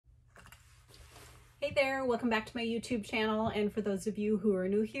Hey there, welcome back to my YouTube channel. And for those of you who are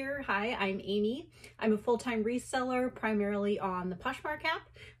new here, hi, I'm Amy. I'm a full-time reseller primarily on the Poshmark app,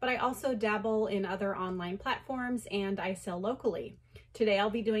 but I also dabble in other online platforms and I sell locally. Today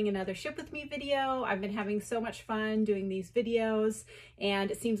I'll be doing another ship with me video. I've been having so much fun doing these videos and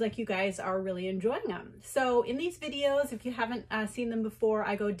it seems like you guys are really enjoying them. So in these videos, if you haven't seen them before,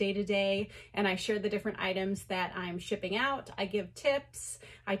 I go day to day and I share the different items that I'm shipping out. I give tips.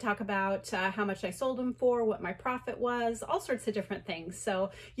 I talk about how much I sold them for, what my profit was, all sorts of different things.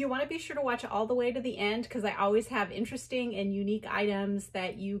 So you want to be sure to watch all the way to the end because I always have interesting and unique items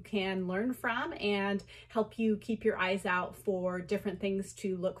that you can learn from and help you keep your eyes out for different things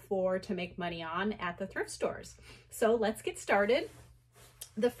to look for to make money on at the thrift stores. So let's get started.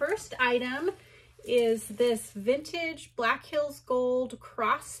 The first item is this vintage Black Hills Gold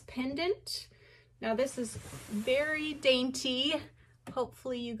cross pendant. Now this is very dainty.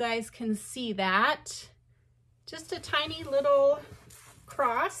 Hopefully you guys can see that. Just a tiny little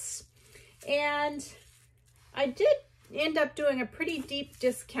cross. And I did end up doing a pretty deep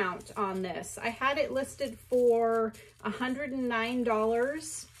discount on this. I had it listed for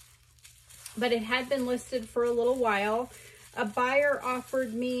 $109, but it had been listed for a little while. A buyer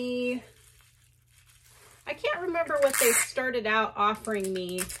offered me, I can't remember what they started out offering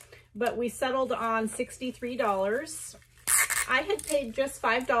me, but we settled on $63. I had paid just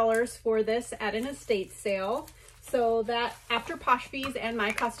 $5 for this at an estate sale. So that after Posh fees and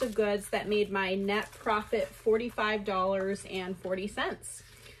my cost of goods, that made my net profit $45.40.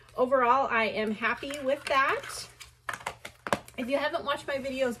 Overall, I am happy with that. If you haven't watched my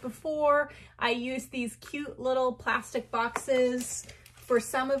videos before, I use these cute little plastic boxes for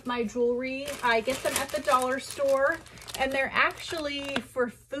some of my jewelry. I get them at the dollar store and they're actually for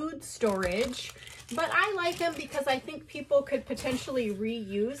food storage, but I like them because I think people could potentially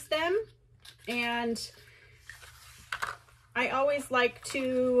reuse them. And I always like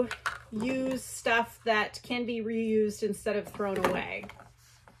to use stuff that can be reused instead of thrown away.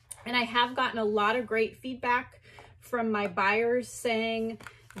 And I have gotten a lot of great feedback from my buyers saying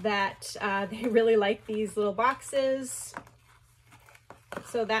that they really like these little boxes.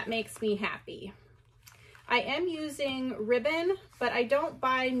 So that makes me happy. I am using ribbon, but I don't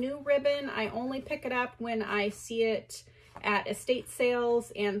buy new ribbon. I only pick it up when I see it at estate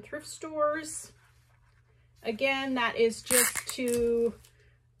sales and thrift stores. Again, that is just to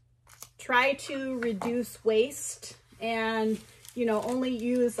try to reduce waste and, you know, only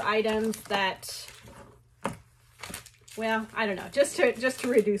use items that, well, I don't know, just to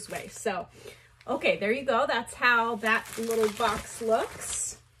reduce waste. So, okay, there you go. That's how that little box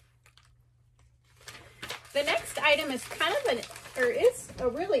looks. The next item is kind of is a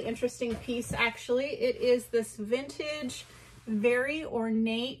really interesting piece, actually. It is this vintage, very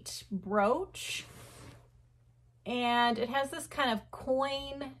ornate brooch. And it has this kind of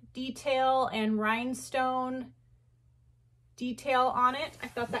coin detail and rhinestone detail on it. I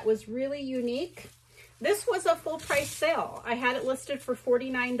thought that was really unique. This was a full price sale. I had it listed for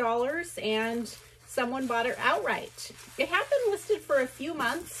 $49 and someone bought it outright. It had been listed for a few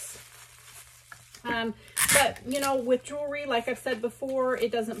months. But you know, with jewelry, like I've said before,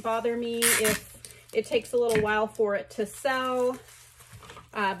 it doesn't bother me if it takes a little while for it to sell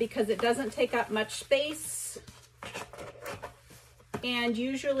because it doesn't take up much space. And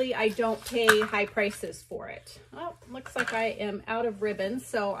usually I don't pay high prices for it. Oh, looks like I am out of ribbon,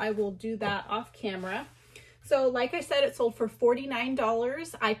 so I will do that off camera. So like I said, it sold for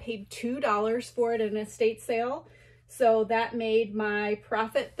 $49. I paid $2 for it at an estate sale. So that made my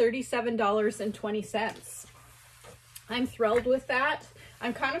profit $37.20. I'm thrilled with that.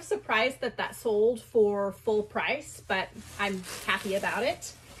 I'm kind of surprised that that sold for full price, but I'm happy about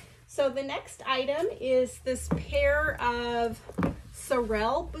it. So the next item is this pair of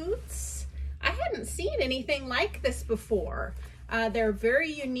Sorel boots. I hadn't seen anything like this before. They're very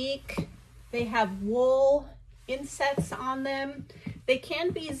unique. They have wool insets on them. They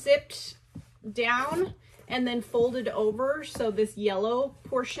can be zipped down and then folded over so this yellow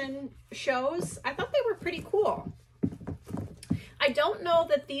portion shows. I thought they were pretty cool. I don't know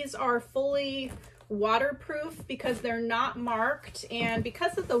that these are fully waterproof because they're not marked, and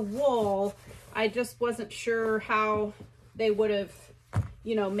because of the wool, I just wasn't sure how they would have,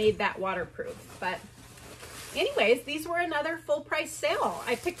 you know, made that waterproof. But anyways, these were another full price sale.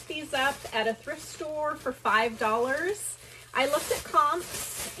 I picked these up at a thrift store for $5. I looked at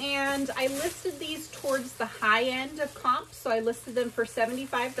comps and I listed these towards the high end of comps. So I listed them for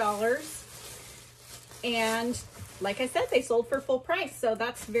 $75. And like I said, they sold for full price. So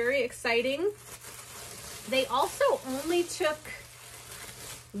that's very exciting. They also only took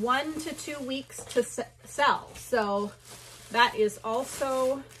 1 to 2 weeks to sell. So that is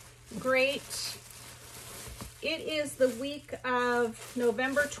also great. It is the week of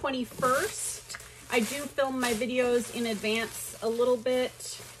November 21st. I do film my videos in advance a little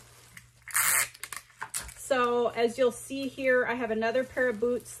bit. So as you'll see here, I have another pair of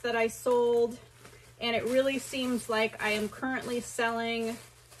boots that I sold, and it really seems like I am currently selling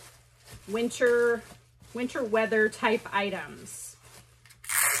winter weather type items.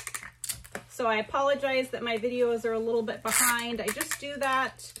 So I apologize that my videos are a little bit behind. I just do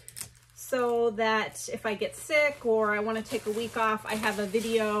that so that if I get sick or I want to take a week off, I have a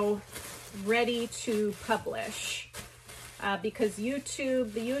video ready to publish. Because the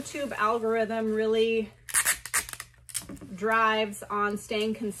YouTube algorithm really drives on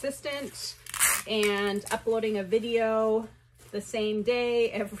staying consistent and uploading a video the same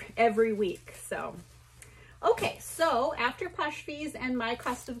day every week. So, okay, so after push fees and my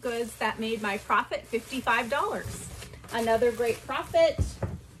cost of goods, that made my profit $55. Another great profit.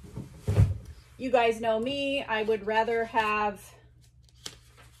 You guys know me, I would rather have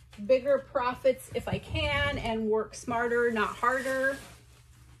bigger profits if I can and work smarter, not harder.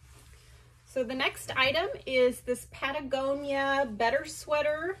 So the next item is this Patagonia Better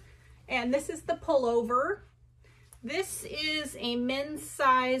Sweater, and this is the pullover. This is a men's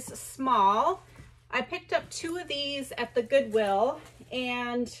size small. I picked up 2 of these at the Goodwill,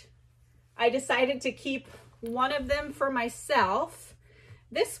 and I decided to keep one of them for myself.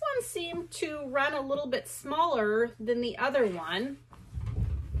 This one seemed to run a little bit smaller than the other one,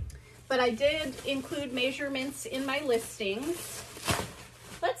 but I did include measurements in my listings.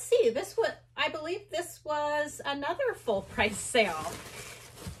 Let's see, I believe this was another full price sale.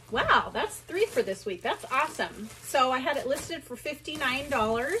 Wow, that's 3 for this week. That's awesome. So I had it listed for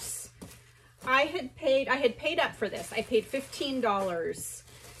 $59. I had paid up for this. I paid $15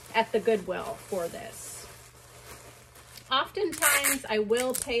 at the Goodwill for this. Oftentimes I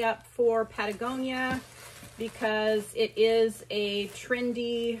will pay up for Patagonia because it is a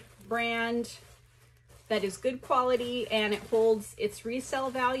trendy brand that is good quality and it holds its resale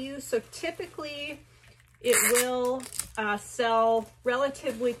value. So typically it will sell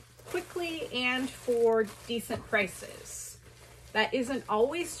relatively quickly and for decent prices. That isn't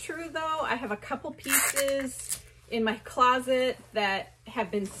always true though. I have a couple pieces in my closet that have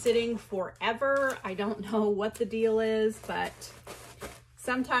been sitting forever. I don't know what the deal is, but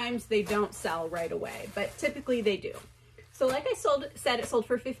sometimes they don't sell right away, but typically they do. So like I said, it sold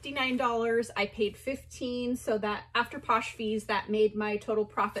for $59. I paid $15, so that after posh fees, that made my total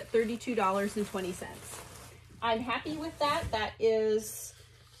profit $32.20. I'm happy with that. That is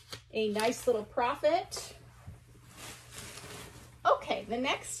a nice little profit. Okay, the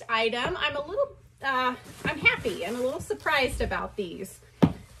next item, I'm happy. I'm a little surprised about these.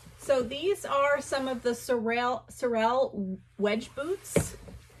 So these are some of the Sorel wedge boots,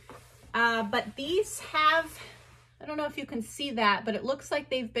 but these have, I don't know if you can see that, but it looks like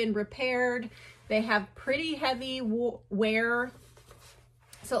they've been repaired. They have pretty heavy wear,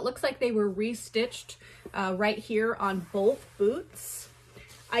 so it looks like they were restitched right here on both boots.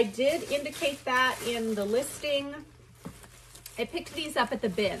 I did indicate that in the listing. I picked these up at the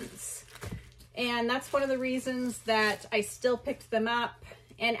bins, and that's one of the reasons that I still picked them up.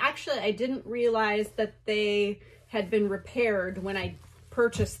 And actually, I didn't realize that they had been repaired when I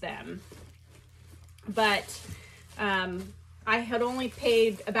purchased them. But I had only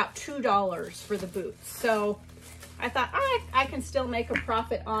paid about $2 for the boots. So I thought, I can still make a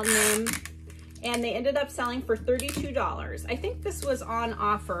profit on them. And they ended up selling for $32. I think this was on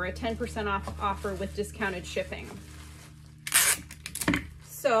offer, a 10% off offer with discounted shipping.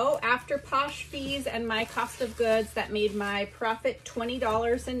 So after posh fees and my cost of goods, that made my profit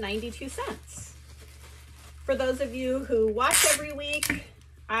 $20.92. For those of you who watch every week,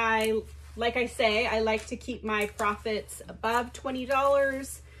 like I say, I like to keep my profits above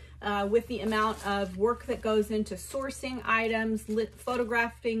 $20 with the amount of work that goes into sourcing items,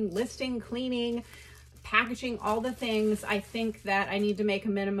 photographing, listing, cleaning, packaging, all the things. I think that I need to make a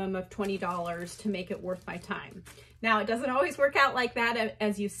minimum of $20 to make it worth my time. Now, it doesn't always work out like that,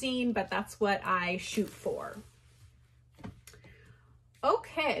 as you've seen, but that's what I shoot for.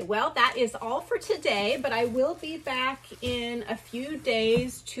 Okay, well, that is all for today, but I will be back in a few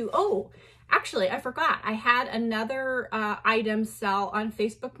days to, oh, actually, I forgot. I had another item sell on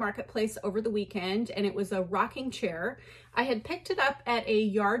Facebook Marketplace over the weekend, and it was a rocking chair. I had picked it up at a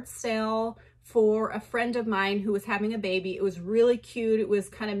yard sale for a friend of mine who was having a baby. It was really cute. It was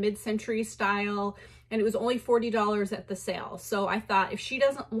kind of mid-century style. and it was only $40 at the sale. So I thought if she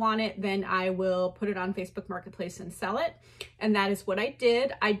doesn't want it, then I will put it on Facebook Marketplace and sell it. And that is what I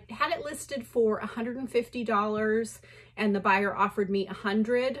did. I had it listed for $150 and the buyer offered me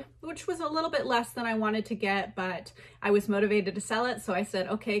 $100, which was a little bit less than I wanted to get, but I was motivated to sell it. So I said,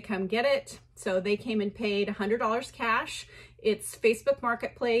 okay, come get it. So they came and paid $100 cash. It's Facebook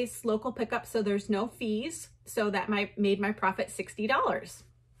Marketplace, local pickup, so there's no fees. So that made my profit $60.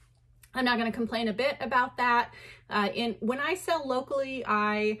 I'm not going to complain a bit about that. When I sell locally,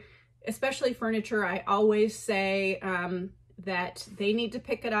 especially furniture, I always say that they need to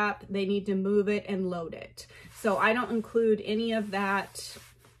pick it up, they need to move it and load it. So I don't include any of that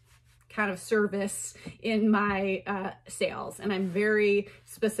kind of service in my sales, and I'm very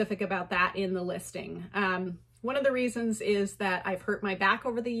specific about that in the listing. One of the reasons is that I've hurt my back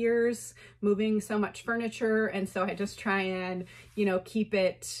over the years moving so much furniture, and so I just try and, you know, keep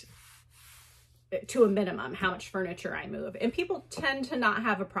it to a minimum how much furniture I move, and people tend to not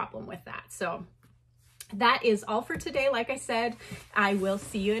have a problem with that. So that is all for today. Like I said, I will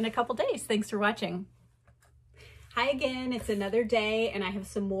see you in a couple days. Thanks for watching. Hi again, it's another day and I have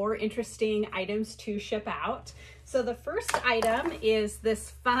some more interesting items to ship out. So the first item is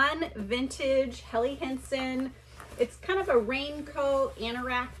this fun vintage Helly Hansen. It's kind of a raincoat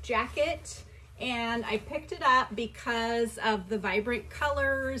anorak jacket, and I picked it up because of the vibrant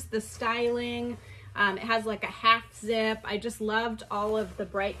colors, the styling. It has like a half zip. I just loved all of the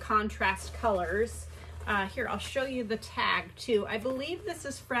bright contrast colors. Here, I'll show you the tag too. I believe this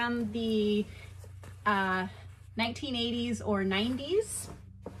is from the 1980s or 90s.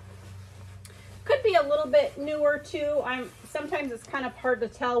 Could be a little bit newer too. Sometimes it's kind of hard to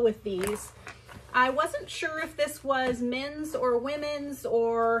tell with these. I wasn't sure if this was men's or women's,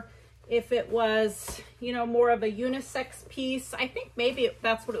 or if it was, you know, more of a unisex piece. I think maybe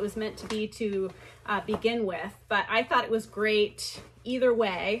that's what it was meant to be to begin with, but I thought it was great either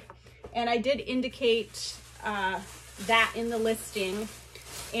way. And I did indicate that in the listing,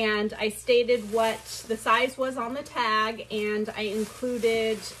 and I stated what the size was on the tag, and I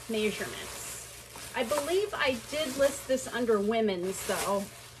included measurements. I believe I did list this under women's though.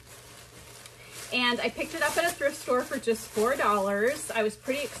 And I picked it up at a thrift store for just $4. I was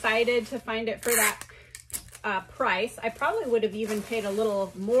pretty excited to find it for that price. I probably would have even paid a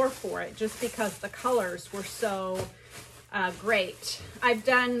little more for it just because the colors were so great. I've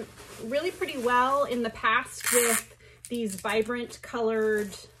done really pretty well in the past with these vibrant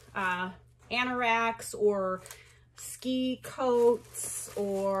colored anoraks or ski coats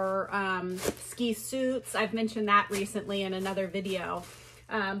or ski suits. I've mentioned that recently in another video.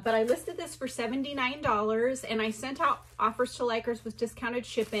 But I listed this for $79, and I sent out offers to likers with discounted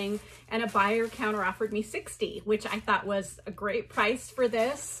shipping, and a buyer counter offered me $60, which I thought was a great price for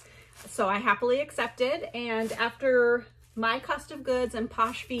this. So I happily accepted, and after my cost of goods and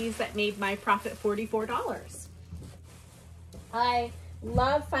Posh fees, that made my profit $44. I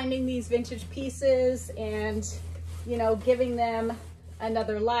love finding these vintage pieces and, you know, giving them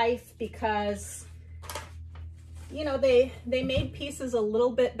another life because, you know, they made pieces a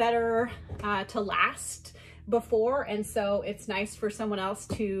little bit better to last before, and so it's nice for someone else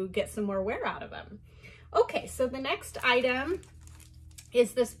to get some more wear out of them. Okay, so the next item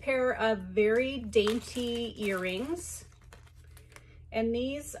is this pair of very dainty earrings. And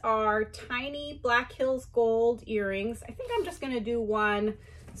these are tiny Black Hills gold earrings. I think I'm just gonna do one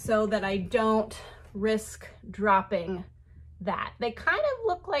so that I don't risk dropping that. They kind of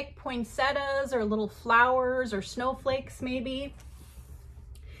look like poinsettias or little flowers or snowflakes maybe.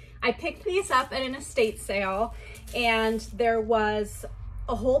 I picked these up at an estate sale, and there was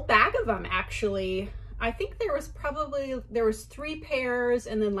a whole bag of them actually. I think there was 3 pairs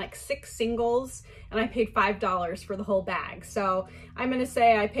and then like 6 singles, and I paid $5 for the whole bag. So I'm gonna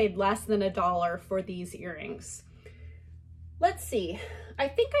say I paid less than $1 for these earrings. Let's see, I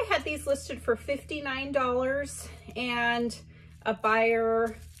think I had these listed for $59, and a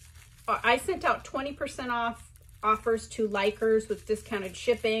buyer, I sent out 20% off offers to likers with discounted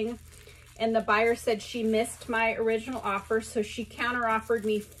shipping, and the buyer said she missed my original offer, so she counter offered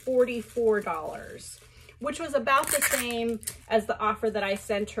me $44, which was about the same as the offer that I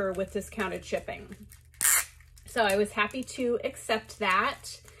sent her with discounted shipping. So I was happy to accept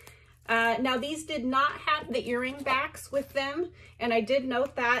that. Now these did not have the earring backs with them, and I did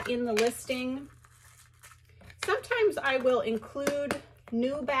note that in the listing. Sometimes I will include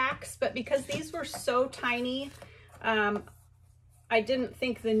new backs, but because these were so tiny, I didn't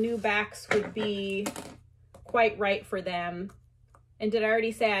think the new backs would be quite right for them. And did I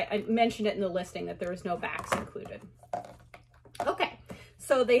already say, I mentioned it in the listing that there was no backs included. Okay, so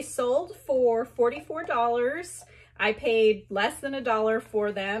So they sold for $44. I paid less than $1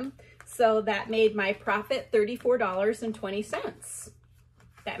 for them. So that made my profit $34.20.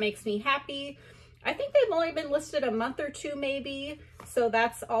 That makes me happy. I think they've only been listed a month or two maybe. So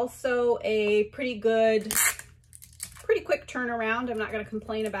that's also a pretty quick turnaround. I'm not gonna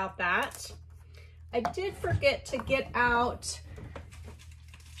complain about that. I did forget to get out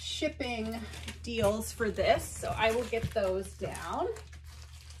shipping deals for this, so I will get those down.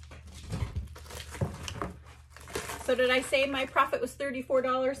 So did I say my profit was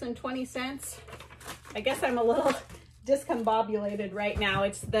 $34.20? I guess I'm a little discombobulated right now.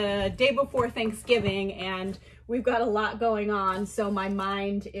 It's the day before Thanksgiving and we've got a lot going on, so my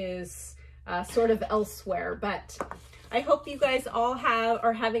mind is sort of elsewhere, but I hope you guys all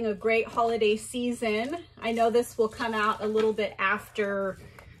are having a great holiday season. I know this will come out a little bit after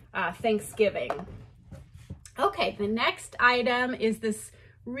Thanksgiving. Okay, the next item is this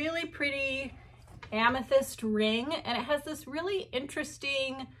really pretty amethyst ring, and it has this really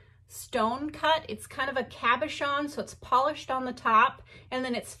interesting stone cut. It's kind of a cabochon, so it's polished on the top, and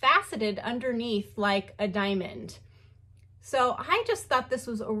then it's faceted underneath like a diamond. So I just thought this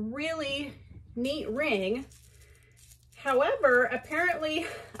was a really neat ring. However, apparently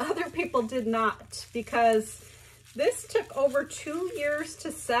other people did not, because this took over 2 years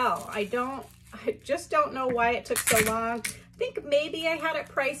to sell. I just don't know why it took so long. I think maybe I had it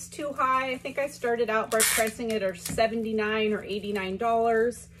priced too high. I think I started out by pricing it at $79 or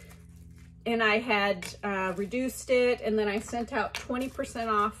 $89, and I had reduced it, and then I sent out 20%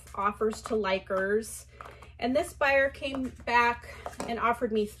 off offers to likers. And this buyer came back and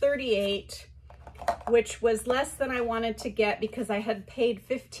offered me $38, which was less than I wanted to get because I had paid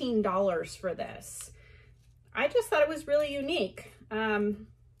 $15 for this. I just thought it was really unique.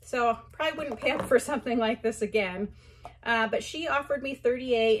 So probably wouldn't pay up for something like this again. But she offered me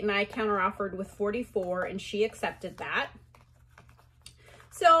 $38 and I counter-offered with $44 and she accepted that.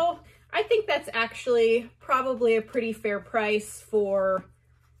 So I think that's actually probably a pretty fair price for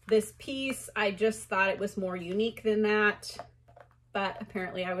this piece. I just thought it was more unique than that, but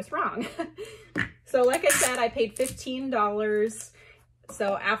apparently I was wrong. So like I said, I paid $15.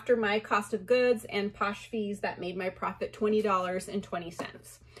 So after my cost of goods and Posh fees, that made my profit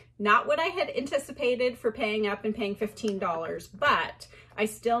 $20.20. Not what I had anticipated for paying up and paying $15, but I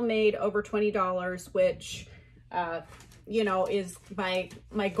still made over $20, which, you know, is my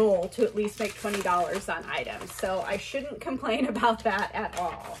goal to at least make $20 on items. So I shouldn't complain about that at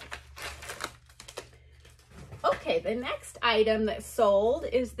all. Okay, the next item that sold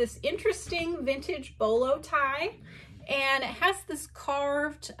is this interesting vintage bolo tie, and it has this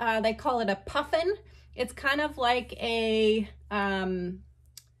carved, they call it a puffin. It's kind of like a, kind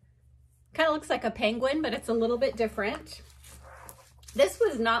of looks like a penguin, but it's a little bit different. This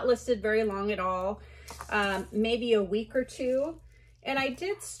was not listed very long at all, maybe a week or two. And I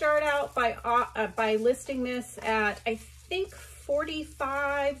did start out by listing this at, I think,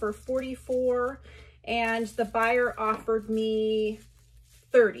 45 or 44. And the buyer offered me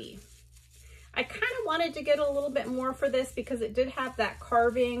 30. I kind of wanted to get a little bit more for this because it did have that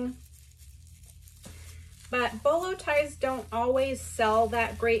carving, but bolo ties don't always sell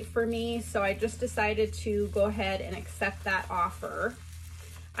that great for me, so I just decided to go ahead and accept that offer.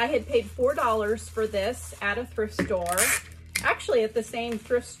 I had paid $4 for this at a thrift store, actually at the same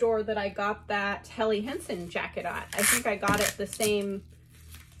thrift store that I got that Helly Hansen jacket at. I think I got it the same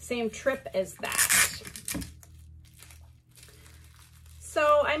trip as that.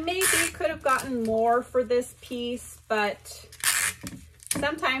 So I maybe could have gotten more for this piece, but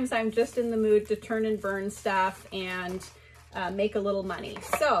sometimes I'm just in the mood to turn and burn stuff and make a little money.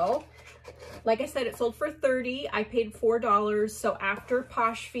 So like I said, it sold for $30. I paid $4. So after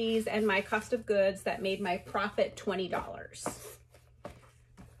Posh fees and my cost of goods, that made my profit $20.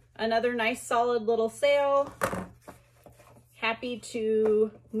 Another nice solid little sale. Happy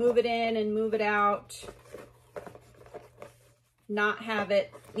to move it in and move it out. Not have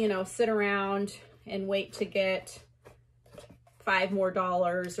it, you know, sit around and wait to get $5 more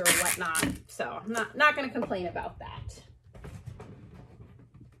or whatnot. So I'm not going to complain about that.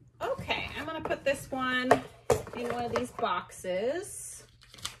 Okay, I'm going to put this one in one of these boxes.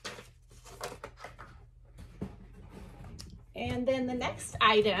 And then the next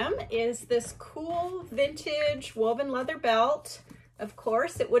item is this cool vintage woven leather belt. Of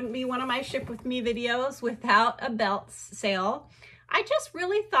course, it wouldn't be one of my Ship With Me videos without a belt sale. I just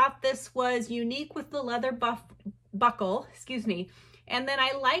really thought this was unique with the leather buckle, excuse me. And then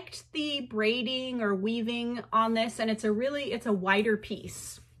I liked the braiding or weaving on this, and it's a wider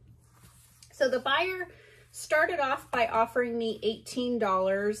piece. So the buyer started off by offering me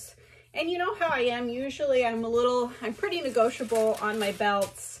 $18. And you know how I am, usually I'm pretty negotiable on my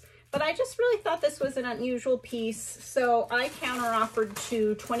belts, but I just really thought this was an unusual piece, so I counter offered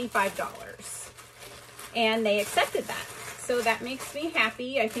to $25. And they accepted that. So that makes me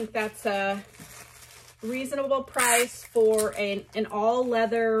happy. I think that's a reasonable price for an all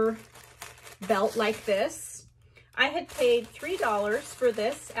leather belt like this. I had paid $3 for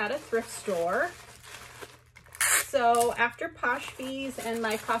this at a thrift store. So after posh fees and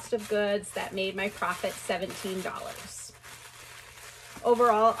my cost of goods, that made my profit $17.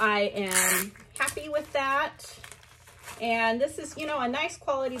 Overall, I am happy with that. And this is, you know, a nice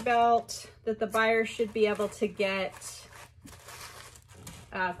quality belt that the buyer should be able to get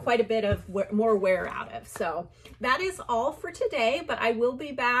quite a bit of more wear out of. So that is all for today, but I will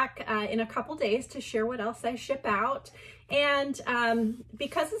be back in a couple days to share what else I ship out. And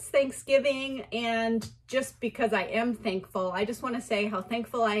because it's Thanksgiving and just because I am thankful, I just want to say how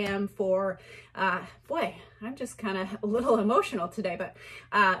thankful I am for, boy, I'm just kind of a little emotional today, but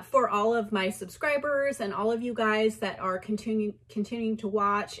for all of my subscribers and all of you guys that are continuing to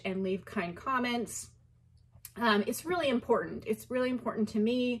watch and leave kind comments. It's really important. It's really important to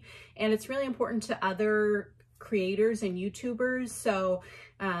me, and it's really important to other creators and YouTubers. So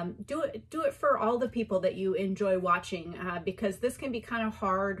do it for all the people that you enjoy watching, because this can be kind of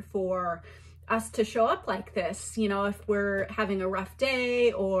hard for us to show up like this, you know, if we're having a rough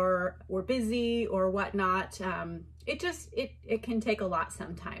day or we're busy or whatnot. It can take a lot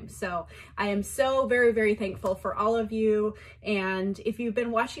sometimes. So I am so very, very thankful for all of you. And if you've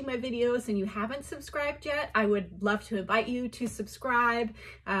been watching my videos and you haven't subscribed yet, I would love to invite you to subscribe.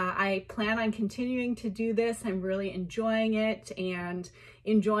 I plan on continuing to do this. I'm really enjoying it and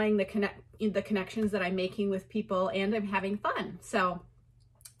enjoying the connections that I'm making with people, and I'm having fun. So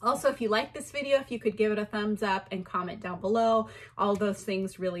also, if you like this video, if you could give it a thumbs up and comment down below, all those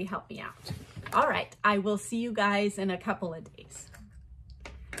things really help me out. All right, I will see you guys in a couple of days.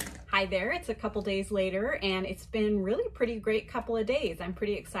 Hi there, it's a couple days later, and it's been really pretty great couple of days. I'm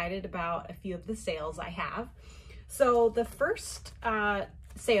pretty excited about a few of the sales I have. So the first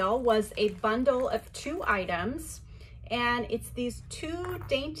sale was a bundle of 2 items, and it's these 2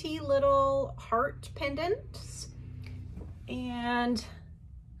 dainty little heart pendants. And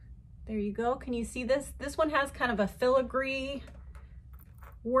there you go. Can you see this? This one has kind of a filigree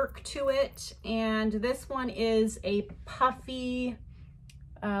work to it, and this one is a puffy,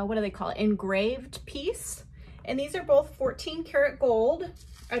 what do they call it? Engraved piece. And these are both 14 karat gold.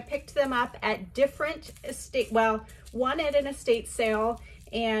 I picked them up at different one at an estate sale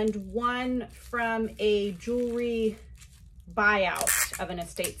and one from a jewelry buyout of an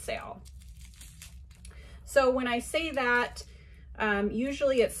estate sale. So when I say that,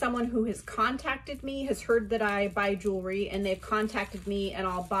 usually it's someone who has contacted me, has heard that I buy jewelry, and they've contacted me, and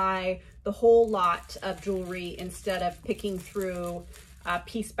I'll buy the whole lot of jewelry instead of picking through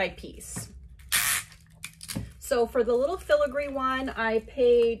piece by piece. So for the little filigree one, I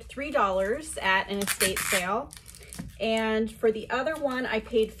paid $3 at an estate sale. And for the other one, I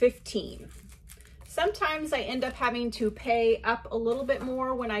paid $15. Sometimes I end up having to pay up a little bit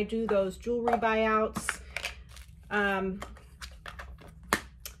more when I do those jewelry buyouts.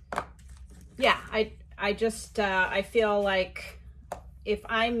 Yeah, I feel like if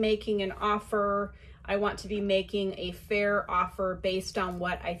I'm making an offer, I want to be making a fair offer based on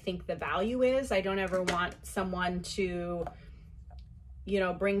what I think the value is. I don't ever want someone to, you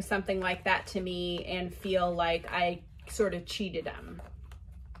know, bring something like that to me and feel like I sort of cheated them.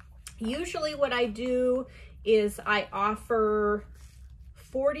 Usually what I do is I offer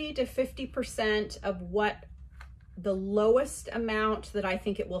 40 to 50% of what the lowest amount that I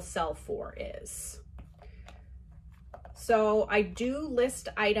think it will sell for is. So I do list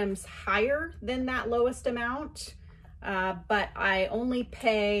items higher than that lowest amount, but I only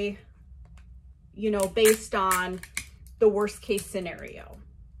pay, you know, based on the worst case scenario.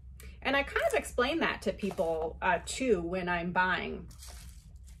 And I kind of explain that to people too when I'm buying.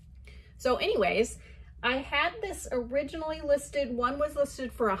 So anyways, I had this originally listed, one was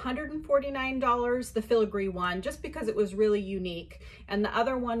listed for $149, the filigree one, just because it was really unique. And the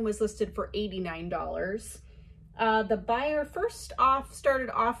other one was listed for $89. The buyer first off started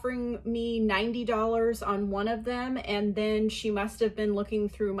offering me $90 on one of them, and then she must have been looking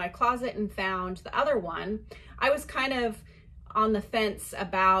through my closet and found the other one. I was kind of on the fence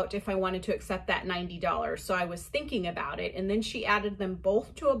about if I wanted to accept that $90, so I was thinking about it, and then she added them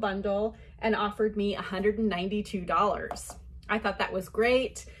both to a bundle and offered me $192. I thought that was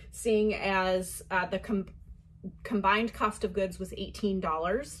great, seeing as the combined cost of goods was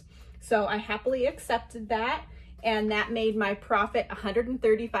 $18. So I happily accepted that, and that made my profit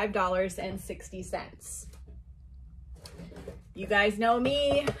 $135.60. You guys know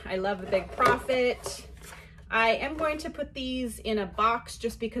me, I love a big profit. I am going to put these in a box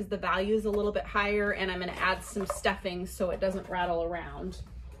just because the value is a little bit higher, and I'm going to add some stuffing so it doesn't rattle around.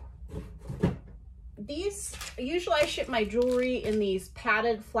 Usually I ship my jewelry in these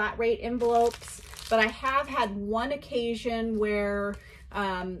padded flat rate envelopes, but I have had one occasion where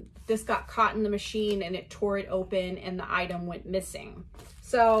this got caught in the machine and it tore it open and the item went missing.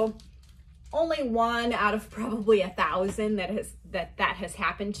 So only one out of probably 1,000 that has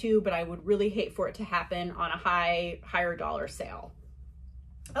happened to, but I would really hate for it to happen on a higher dollar sale.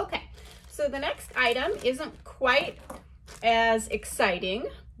 Okay, so the next item isn't quite as exciting,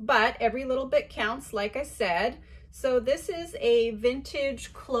 but every little bit counts, like I said. So this is a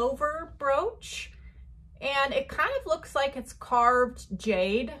vintage clover brooch, and it kind of looks like it's carved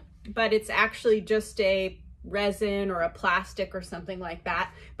jade, but it's actually just a resin or a plastic or something like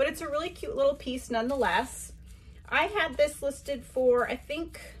that. But it's a really cute little piece nonetheless. I had this listed for, I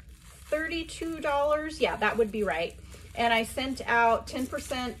think, $32. Yeah, that would be right. And I sent out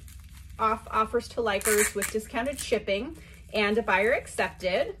 10% off offers to likers with discounted shipping, and a buyer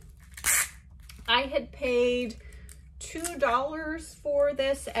accepted. I had paid $2 for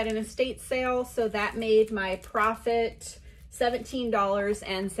this at an estate sale, so that made my profit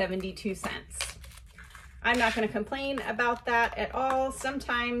 $17.72. I'm not going to complain about that at all.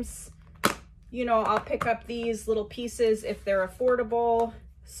 Sometimes, you know, I'll pick up these little pieces if they're affordable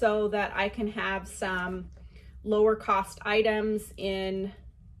so that I can have some lower cost items in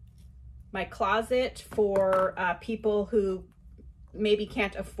my closet for people who maybe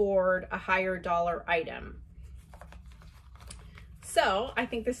can't afford a higher dollar item. So I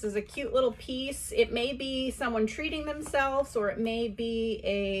think this is a cute little piece. It may be someone treating themselves, or it may be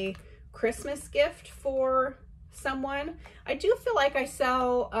a Christmas gift for someone. I do feel like I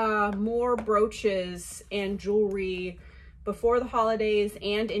sell more brooches and jewelry before the holidays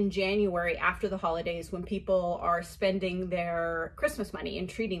and in January after the holidays, when people are spending their Christmas money and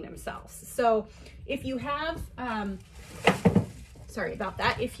treating themselves. So if you have, sorry about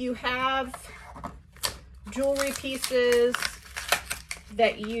that, if you have jewelry pieces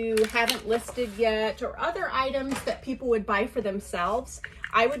that you haven't listed yet, or other items that people would buy for themselves,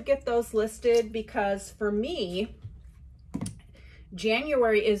 I would get those listed, because for me,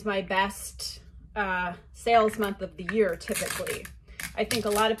 January is my best sales month of the year typically. I think a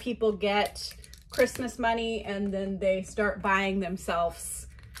lot of people get Christmas money and then they start buying themselves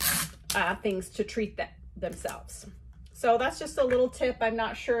things to treat themselves. So that's just a little tip. I'm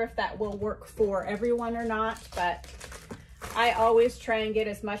not sure if that will work for everyone or not, but I always try and get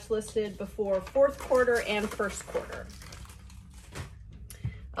as much listed before fourth quarter and first quarter.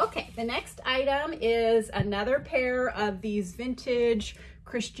 Okay, the next item is another pair of these vintage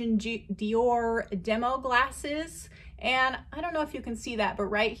Christian Dior demo glasses. And I don't know if you can see that, but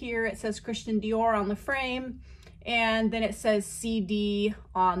right here it says Christian Dior on the frame, and then it says CD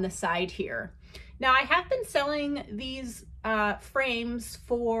on the side here. Now I have been selling these frames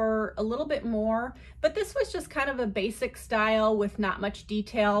for a little bit more, but this was just kind of a basic style with not much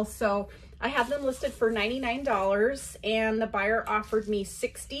detail. So I have them listed for $99, and the buyer offered me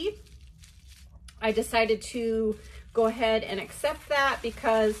 $60. I decided to go ahead and accept that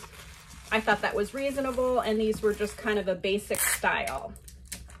because I thought that was reasonable, and these were just kind of a basic style.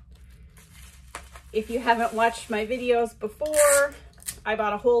 If you haven't watched my videos before, I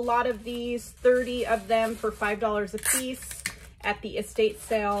bought a whole lot of these, 30 of them for $5 a piece at the estate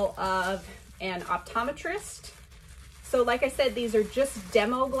sale of an optometrist. So like I said, these are just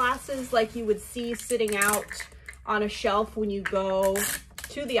demo glasses like you would see sitting out on a shelf when you go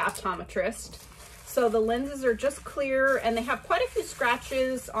to the optometrist. So the lenses are just clear, and they have quite a few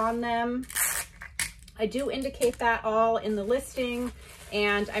scratches on them. I do indicate that all in the listing,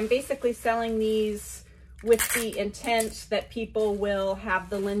 and I'm basically selling these with the intent that people will have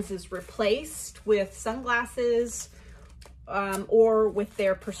the lenses replaced with sunglasses or with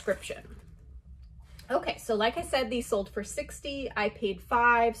their prescription. Okay, so like I said, these sold for $60. I paid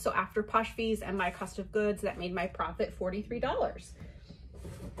 $5, so after Posh fees and my cost of goods, that made my profit $43.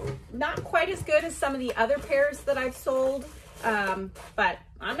 Not quite as good as some of the other pairs that I've sold, but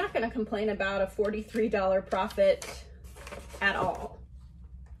I'm not going to complain about a $43 profit at all.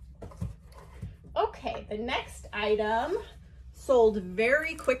 Okay, the next item sold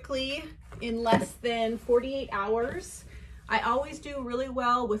very quickly in less than 48 hours. I always do really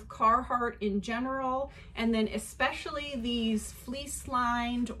well with Carhartt in general, and then especially these fleece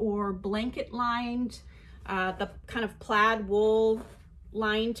lined or blanket lined, the kind of plaid wool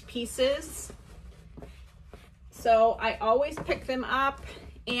lined pieces. So I always pick them up,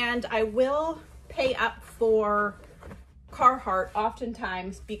 and I will pay up for Carhartt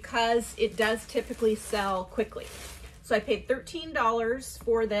oftentimes because it does typically sell quickly. So I paid $13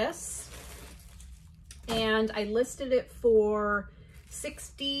 for this, and I listed it for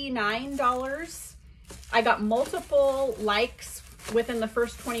 $69. I got multiple likes within the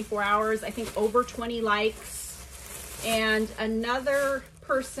first 24 hours, I think over 20 likes. And another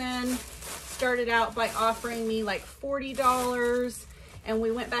person started out by offering me like $40, and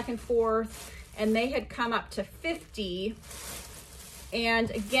we went back and forth, and they had come up to $50.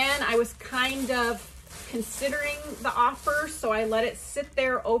 And again, I was kind of considering the offer, so I let it sit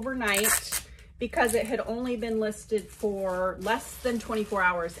there overnight because it had only been listed for less than 24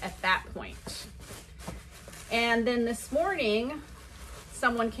 hours at that point. And then this morning,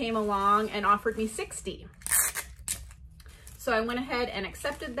 someone came along and offered me $60. So I went ahead and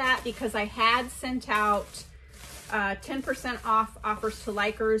accepted that because I had sent out 10% off offers to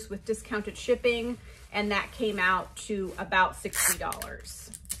likers with discounted shipping, and that came out to about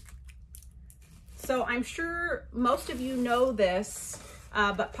 $60. So I'm sure most of you know this,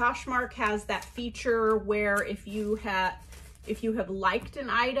 but Poshmark has that feature where if you have liked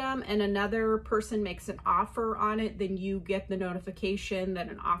an item and another person makes an offer on it, then you get the notification that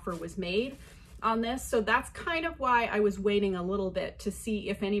an offer was made on this. So that's kind of why I was waiting a little bit to see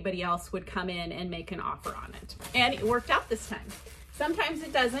if anybody else would come in and make an offer on it. And it worked out this time. Sometimes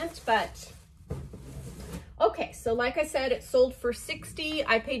it doesn't, but okay. So like I said, it sold for $60.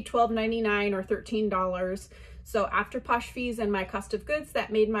 I paid $12.99 or $13. So after Posh fees and my cost of goods,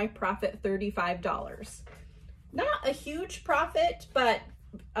 that made my profit $35. Not a huge profit, but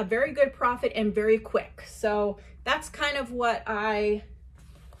a very good profit and very quick. So that's kind of what I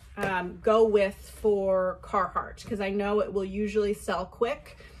go with for Carhartt, because I know it will usually sell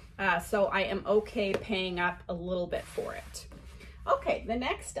quick. So I am okay paying up a little bit for it. Okay, the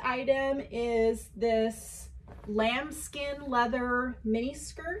next item is this lambskin leather mini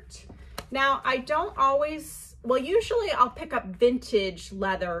skirt. Now I don't always, well, usually I'll pick up vintage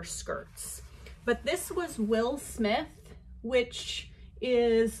leather skirts, but this was Will Smith, which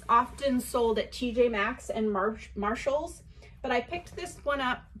is often sold at TJ Maxx and Marshall's. But I picked this one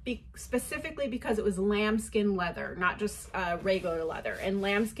up specifically because it was lambskin leather, not just regular leather. And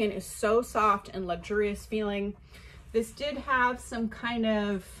lambskin is so soft and luxurious feeling. This did have some kind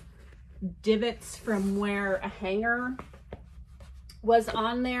of divots from where a hanger was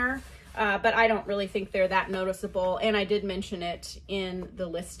on there, but I don't really think they're that noticeable. And I did mention it in the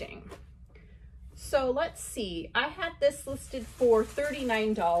listing. So let's see, I had this listed for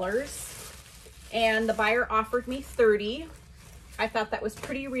 $39 and the buyer offered me $30. I thought that was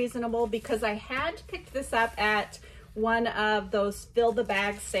pretty reasonable because I had picked this up at one of those fill the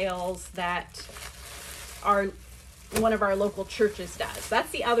bag sales that one of our local churches does.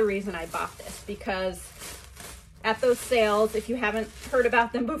 That's the other reason I bought this, because at those sales, if you haven't heard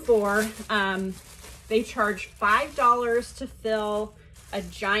about them before, they charge $5 to fill a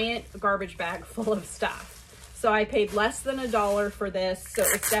giant garbage bag full of stuff. So I paid less than $1 for this, so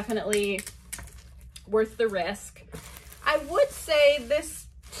it's definitely worth the risk. I would say this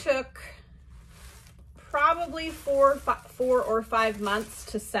took probably four or 5 months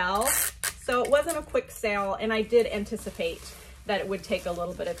to sell. So it wasn't a quick sale, and I did anticipate that it would take a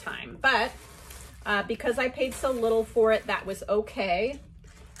little bit of time. But because I paid so little for it, that was okay.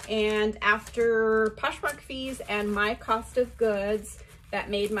 And after Poshmark fees and my cost of goods, that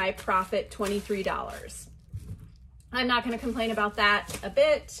made my profit $23. I'm not going to complain about that a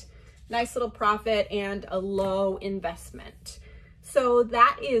bit. Nice little profit and a low investment. So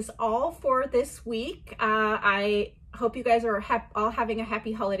that is all for this week. I hope you guys are all having a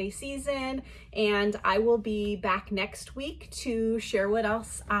happy holiday season, and I will be back next week to share what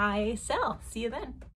else I sell. See you then.